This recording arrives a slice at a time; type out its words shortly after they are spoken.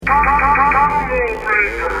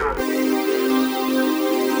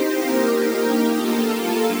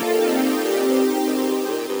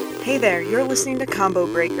there, you're listening to Combo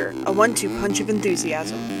Breaker, a 1-2 punch of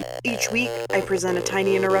enthusiasm. Each week, I present a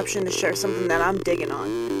tiny interruption to share something that I'm digging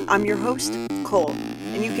on. I'm your host, Cole,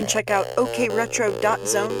 and you can check out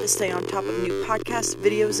okretro.zone to stay on top of new podcasts,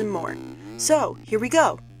 videos, and more. So, here we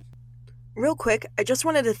go! Real quick, I just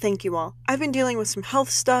wanted to thank you all. I've been dealing with some health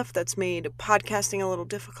stuff that's made podcasting a little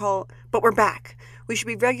difficult, but we're back. We should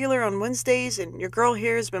be regular on Wednesdays, and your girl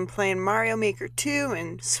here has been playing Mario Maker 2,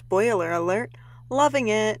 and spoiler alert, loving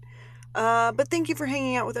it. But thank you for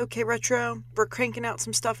hanging out with OK Retro. We're cranking out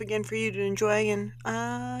some stuff again for you to enjoy, and,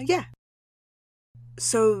 yeah.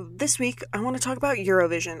 So, this week, I want to talk about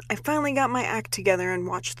Eurovision. I finally got my act together and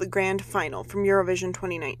watched the grand final from Eurovision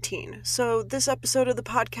 2019. So, this episode of the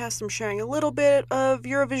podcast, I'm sharing a little bit of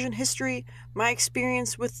Eurovision history, my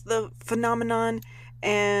experience with the phenomenon,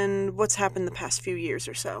 and what's happened the past few years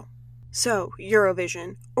or so. So,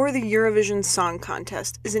 Eurovision, or the Eurovision Song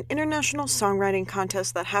Contest, is an international songwriting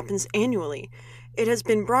contest that happens annually. It has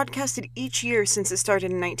been broadcasted each year since it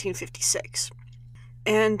started in 1956.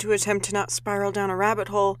 And to attempt to not spiral down a rabbit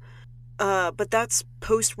hole, but that's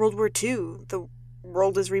post-World War II. The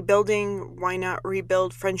world is rebuilding. Why not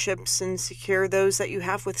rebuild friendships and secure those that you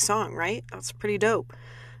have with song, right? That's pretty dope.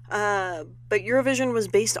 But Eurovision was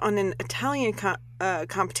based on an Italian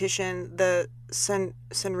competition, the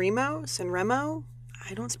Sanremo?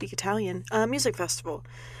 I don't speak Italian. Music festival.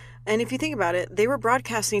 And if you think about it, they were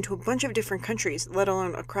broadcasting to a bunch of different countries, let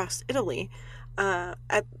alone across Italy,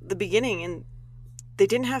 at the beginning, and they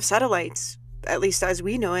didn't have satellites, at least as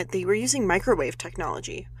we know it. They were using microwave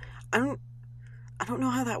technology. I don't know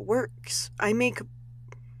how that works. I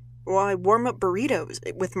warm up burritos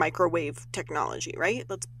with microwave technology, right?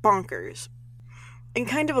 That's bonkers. And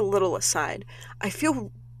kind of a little aside, I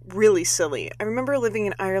feel really silly. I remember living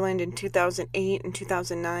in Ireland in 2008 and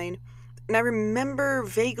 2009, and I remember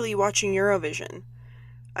vaguely watching Eurovision.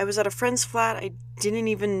 I was at a friend's flat. I didn't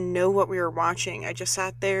even know what we were watching. I just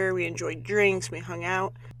sat there, we enjoyed drinks, we hung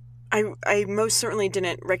out. I most certainly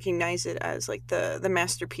didn't recognize it as like the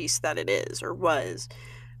masterpiece that it is or was.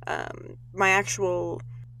 My actual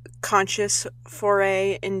conscious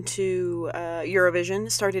foray into Eurovision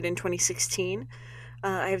started in 2016.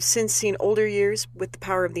 I have since seen older years with the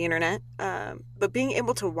power of the internet, but being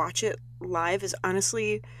able to watch it live is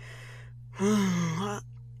honestly, I'm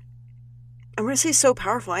going to say so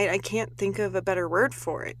powerful. I can't think of a better word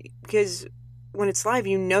for it, because when it's live,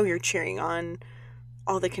 you know you're cheering on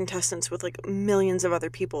all the contestants with like millions of other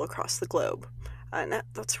people across the globe, and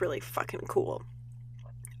that's really fucking cool.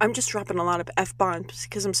 I'm just dropping a lot of F-bombs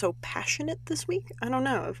because I'm so passionate this week. I don't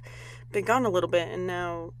know. I've been gone a little bit, and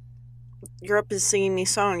now Europe is singing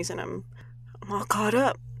these songs, and I'm all caught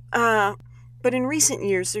up. But in recent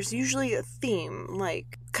years, there's usually a theme,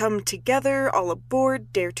 like come together, all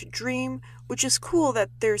aboard, dare to dream, which is cool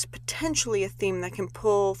that there's potentially a theme that can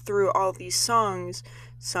pull through all these songs,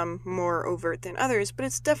 some more overt than others, but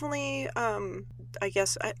it's definitely, I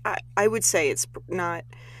guess, I would say it's not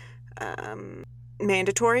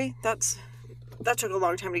mandatory. That took a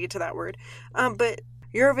long time to get to that word. But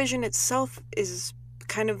Eurovision itself is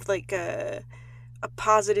kind of like a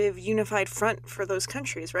positive, unified front for those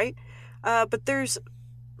countries, right? But there's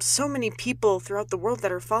so many people throughout the world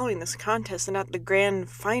that are following this contest, and at the grand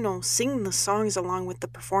final sing the songs along with the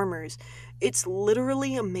performers. It's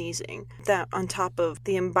literally amazing that, on top of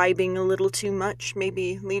the imbibing a little too much,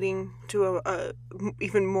 maybe leading to a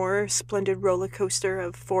even more splendid roller coaster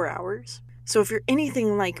of 4 hours. So if you're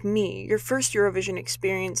anything like me, your first Eurovision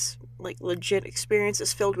experience, like legit experience,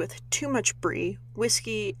 is filled with too much brie,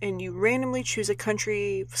 whiskey, and you randomly choose a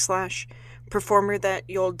country / performer that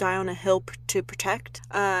you'll die on a hill to protect,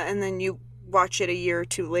 and then you watch it a year or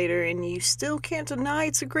two later and you still can't deny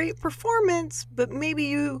it's a great performance, but maybe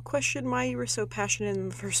you question why you were so passionate in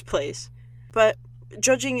the first place. But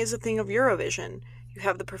judging is a thing of Eurovision. You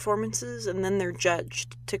have the performances, and then they're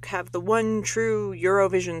judged to have the one true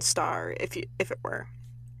Eurovision star, if it were.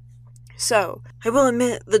 So, I will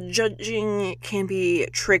admit the judging can be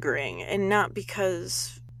triggering, and not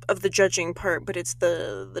because of the judging part, but it's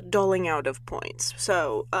the doling out of points.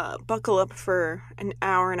 So, buckle up for an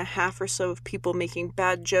hour and a half or so of people making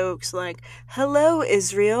bad jokes like, "Hello,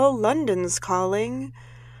 Israel, London's calling."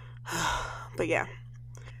 But yeah.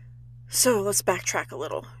 So, let's backtrack a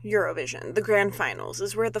little. Eurovision, the grand finals,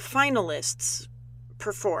 is where the finalists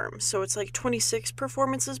perform. So it's like 26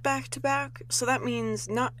 performances back to back. So that means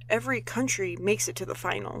not every country makes it to the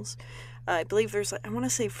finals. I believe there's, I want to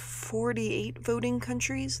say 48 voting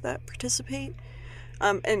countries that participate.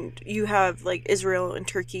 And you have like Israel and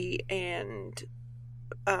Turkey and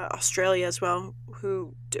Australia as well,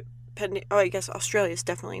 who I guess Australia is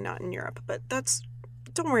definitely not in Europe, but that's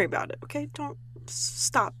don't worry about it, okay? Don't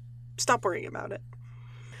stop worrying about it.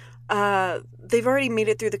 They've already made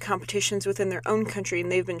it through the competitions within their own country,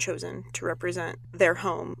 and they've been chosen to represent their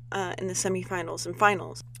home in the semifinals and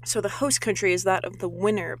finals. So the host country is that of the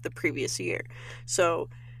winner of the previous year. So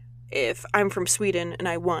if I'm from Sweden and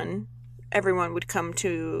I won, everyone would come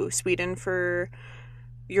to Sweden for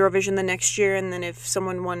Eurovision the next year, and then if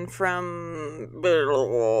someone won from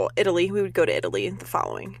Italy, we would go to Italy the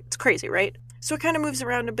following. It's crazy, right? So it kind of moves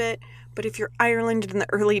around a bit, but if you're Ireland in the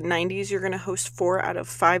early 90s, you're going to host 4 out of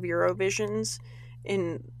 5 Eurovisions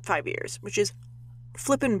in 5 years, which is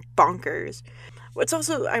flippin' bonkers. What's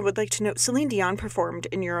also, I would like to note, Celine Dion performed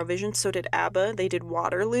in Eurovision, so did ABBA. They did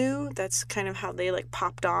Waterloo. That's kind of how they,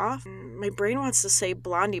 popped off. My brain wants to say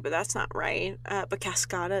Blondie, but that's not right. But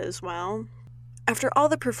Cascada as well. After all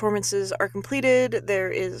the performances are completed, there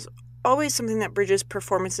is always something that bridges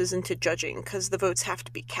performances into judging, because the votes have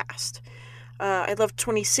to be cast. I loved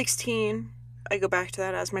 2016. I go back to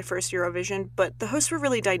that as my first Eurovision, but the hosts were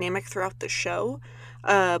really dynamic throughout the show.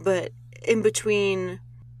 But in between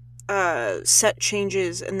set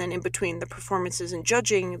changes and then in between the performances and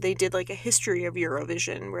judging, they did a history of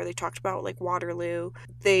Eurovision where they talked about Waterloo.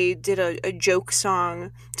 They did a joke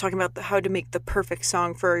song talking about how to make the perfect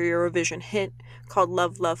song for a Eurovision hit called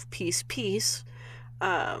Love, Love, Peace, Peace,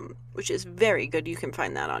 which is very good. You can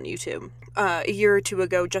find that on YouTube. A year or two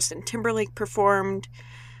ago, Justin Timberlake performed.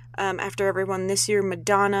 After everyone this year,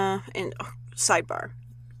 Madonna, and sidebar,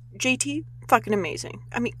 JT, fucking amazing.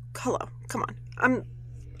 I mean, hello, come on.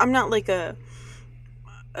 I'm not a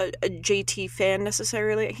JT fan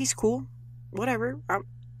necessarily. He's cool, whatever. I'm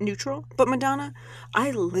neutral. But Madonna,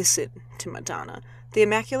 I listen to Madonna. The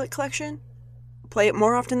Immaculate Collection, play it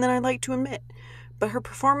more often than I like to admit. But her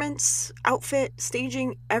performance, outfit,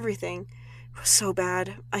 staging, everything was so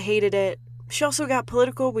bad. I hated it. She also got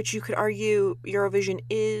political, which you could argue Eurovision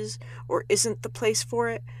is or isn't the place for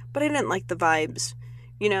it. But I didn't like the vibes.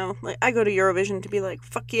 I go to Eurovision to be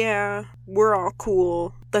fuck yeah, we're all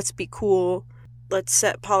cool. Let's be cool. Let's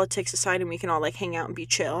set politics aside and we can all hang out and be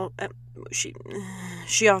chill.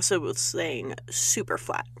 She also was saying super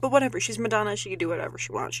flat. But whatever, she's Madonna, she can do whatever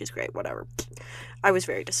she wants, she's great, whatever. I was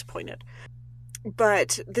very disappointed.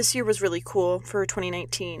 But this year was really cool for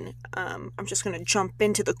 2019. I'm just going to jump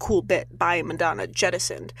into the cool bit by Madonna,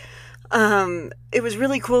 jettisoned. It was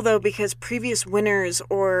really cool though because previous winners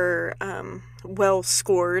or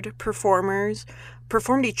well-scored performers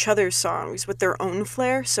performed each other's songs with their own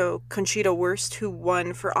flair. So Conchita Wurst, who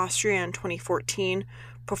won for Austria in 2014,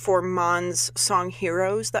 performed Mon's song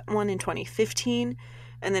Heroes that won in 2015,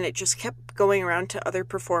 and then it just kept going around to other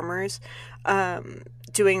performers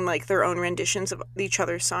doing their own renditions of each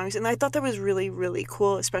other's songs, and I thought that was really, really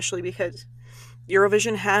cool, especially because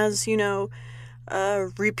Eurovision has,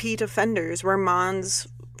 repeat offenders, where Måns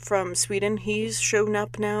from Sweden, he's shown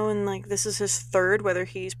up now, and this is his third, whether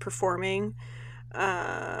he's performing.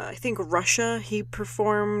 I think Russia, he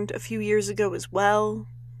performed a few years ago as well.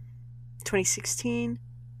 2016,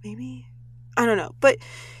 maybe? I don't know, but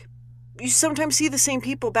you sometimes see the same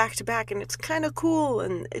people back to back, and it's kind of cool,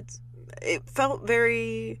 and it felt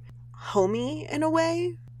very homey in a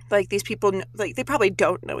way. These people, they probably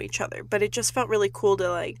don't know each other, but it just felt really cool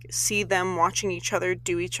to, see them watching each other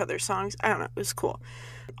do each other's songs. I don't know, it was cool.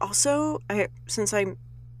 Also, since I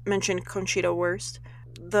mentioned Conchita Wurst,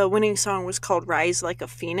 the winning song was called Rise Like a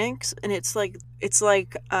Phoenix, and it's a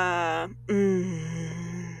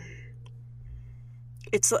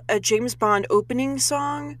James Bond opening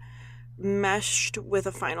song meshed with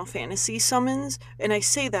a Final Fantasy summons, and I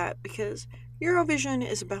say that because Eurovision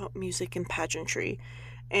is about music and pageantry.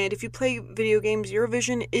 And if you play video games,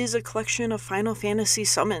 Eurovision is a collection of Final Fantasy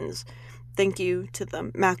summons. Thank you to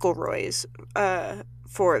the McElroys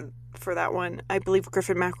for that one. I believe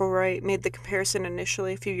Griffin McElroy made the comparison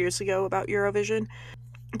initially a few years ago about Eurovision.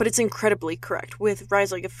 But it's incredibly correct. With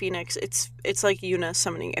Rise Like a Phoenix, it's like Yuna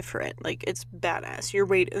summoning Ifrit. It's badass.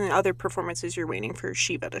 In other performances, you're waiting for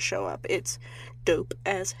Shiva to show up. It's dope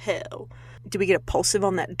as hell. Did we get a pulsive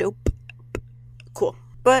on that dope? Cool.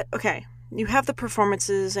 But, okay. You have the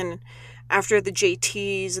performances, and after the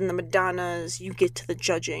JTs and the Madonnas, you get to the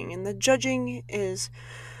judging. And the judging is,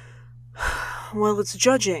 well, it's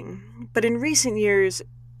judging. But in recent years,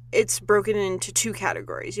 it's broken into 2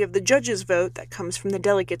 categories. You have the judges' vote that comes from the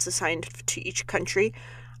delegates assigned to each country.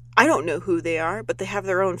 I don't know who they are, but they have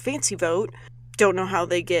their own fancy vote. Don't know how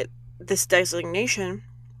they get this designation.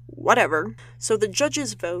 Whatever. So the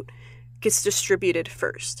judges' vote gets distributed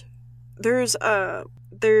first. There's a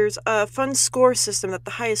fun score system that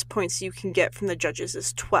the highest points you can get from the judges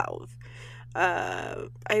is 12.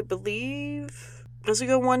 I believe Does it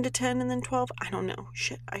go 1 to 10 and then 12? I don't know.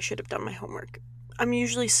 Shit, I should have done my homework. I'm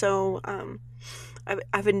usually so,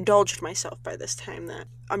 I've indulged myself by this time that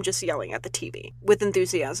I'm just yelling at the TV with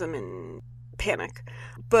enthusiasm and panic.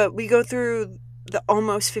 But we go through the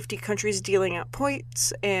almost 50 countries dealing out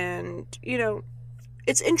points, and,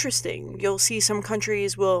 it's interesting. You'll see some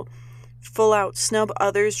countries will full out snub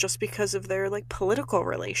others just because of their, political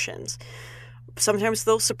relations. Sometimes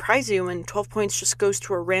they'll surprise you and 12 points just goes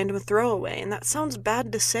to a random throwaway, and that sounds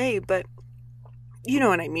bad to say, but you know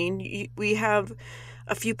what I mean. We have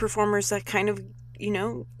a few performers that kind of,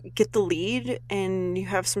 get the lead, and you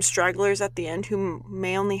have some stragglers at the end who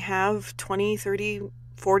may only have 20, 30,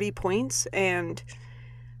 40 points, and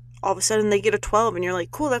all of a sudden they get a 12, and you're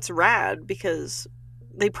like, cool, that's rad, because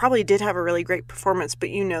they probably did have a really great performance, but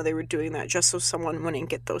they were doing that just so someone wouldn't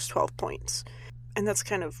get those 12 points. And that's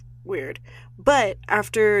kind of weird. But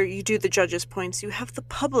after you do the judges' points, you have the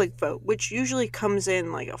public vote, which usually comes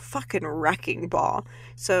in like a fucking wrecking ball.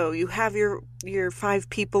 So you have your 5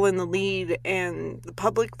 people in the lead, and the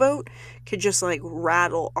public vote could just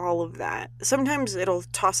rattle all of that. Sometimes it'll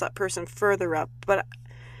toss that person further up, but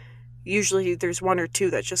usually there's 1 or 2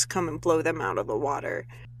 that just come and blow them out of the water.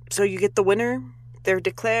 So you get the winner. They're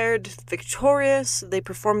declared victorious, they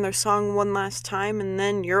perform their song one last time, and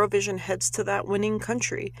then Eurovision heads to that winning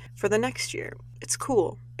country for the next year. It's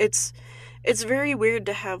cool. It's very weird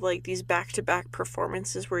to have these back-to-back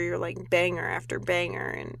performances where you're banger after banger,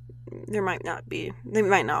 and they might not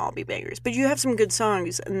all be bangers, but you have some good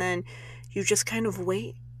songs, and then you just kind of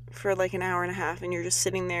wait for an hour and a half, and you're just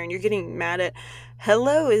sitting there and you're getting mad at,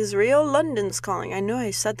 hello Israel, London's calling. I know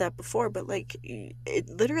I said that before, but it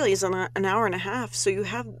literally is an hour and a half, so you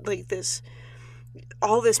have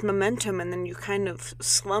all this momentum, and then you kind of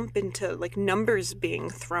slump into numbers being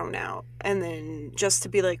thrown out, and then just to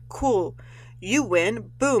be cool, you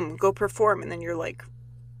win, boom, go perform, and then you're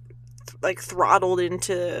throttled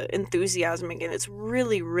into enthusiasm again. It's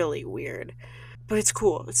really, really weird, but it's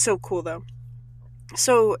cool. It's so cool though.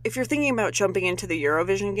 So, if you're thinking about jumping into the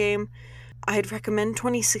Eurovision game, I'd recommend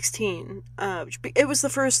 2016. It was the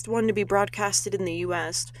first one to be broadcasted in the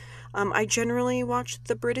US. I generally watch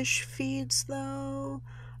the British feeds, though,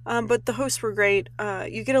 but the hosts were great.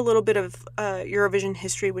 You get a little bit of Eurovision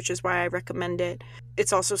history, which is why I recommend it.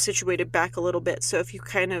 It's also situated back a little bit, so if you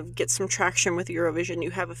kind of get some traction with Eurovision,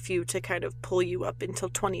 you have a few to kind of pull you up until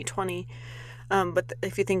 2020. But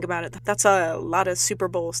if you think about it, that's a lot of Super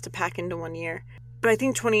Bowls to pack into one year. But I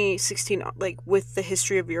think 2016, with the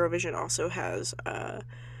history of Eurovision, also has a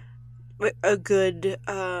good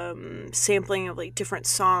sampling of different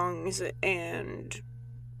songs and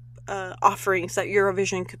offerings that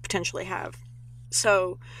Eurovision could potentially have.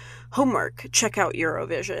 So, homework, check out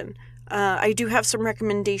Eurovision. I do have some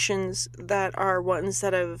recommendations that are ones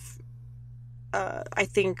that I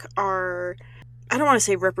think are, I don't want to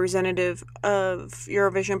say representative of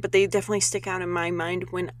Eurovision, but they definitely stick out in my mind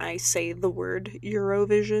when I say the word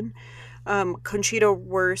Eurovision. Conchita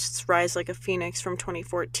Wurst's Rise Like a Phoenix from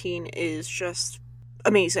 2014 is just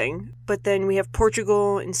amazing. But then we have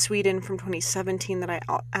Portugal and Sweden from 2017 that I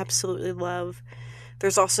absolutely love.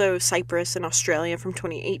 There's also Cyprus and Australia from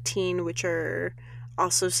 2018, which are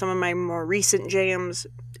also some of my more recent jams.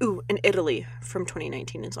 Ooh, and Italy from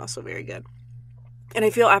 2019 is also very good. And I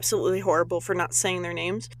feel absolutely horrible for not saying their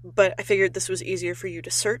names, but I figured this was easier for you to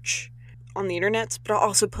search on the internet, but I'll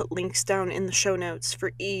also put links down in the show notes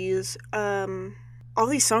for ease. All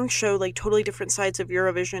these songs show totally different sides of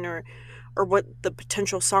Eurovision or what the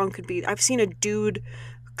potential song could be. I've seen a dude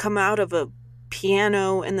come out of a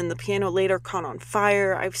piano and then the piano later caught on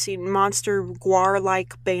fire. I've seen monster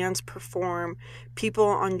guar-like bands perform, people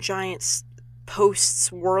on giant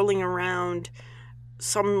posts whirling around,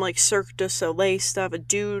 some Cirque du Soleil stuff. A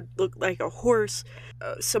dude looked like a horse.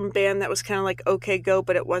 Some band that was kind of OK Go,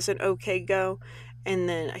 but it wasn't OK Go. And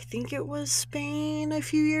then I think it was Spain a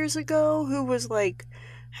few years ago who was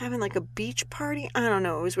having a beach party. I don't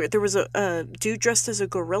know. It was weird. There was a dude dressed as a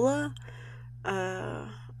gorilla.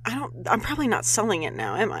 I'm probably not selling it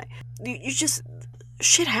now, am I? You just,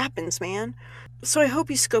 shit happens, man. So I hope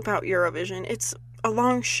you scope out Eurovision. It's a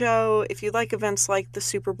long show. If you like events like the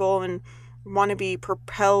Super Bowl and want to be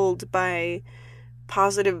propelled by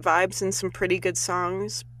positive vibes and some pretty good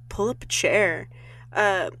songs, pull up a chair.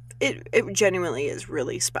 It genuinely is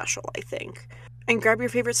really special, I think. And grab your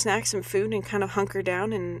favorite snacks and food and kind of hunker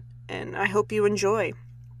down, and I hope you enjoy.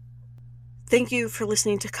 Thank you for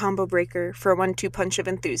listening to Combo Breaker for a 1-2 punch of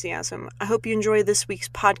enthusiasm. I hope you enjoyed this week's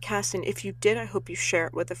podcast, and if you did, I hope you share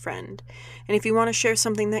it with a friend. And if you want to share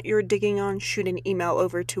something that you're digging on, shoot an email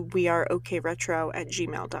over to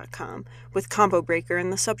weareokretro@gmail.com with Combo Breaker in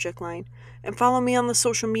the subject line. And follow me on the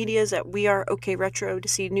social medias at weareokretro to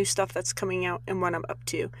see new stuff that's coming out and what I'm up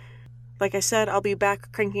to. Like I said, I'll be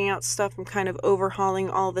back cranking out stuff. I'm kind of overhauling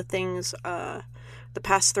all the things. The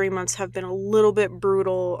past 3 months have been a little bit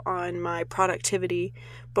brutal on my productivity,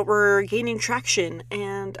 but we're gaining traction,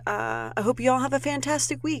 and I hope you all have a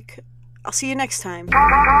fantastic week. I'll see you next time.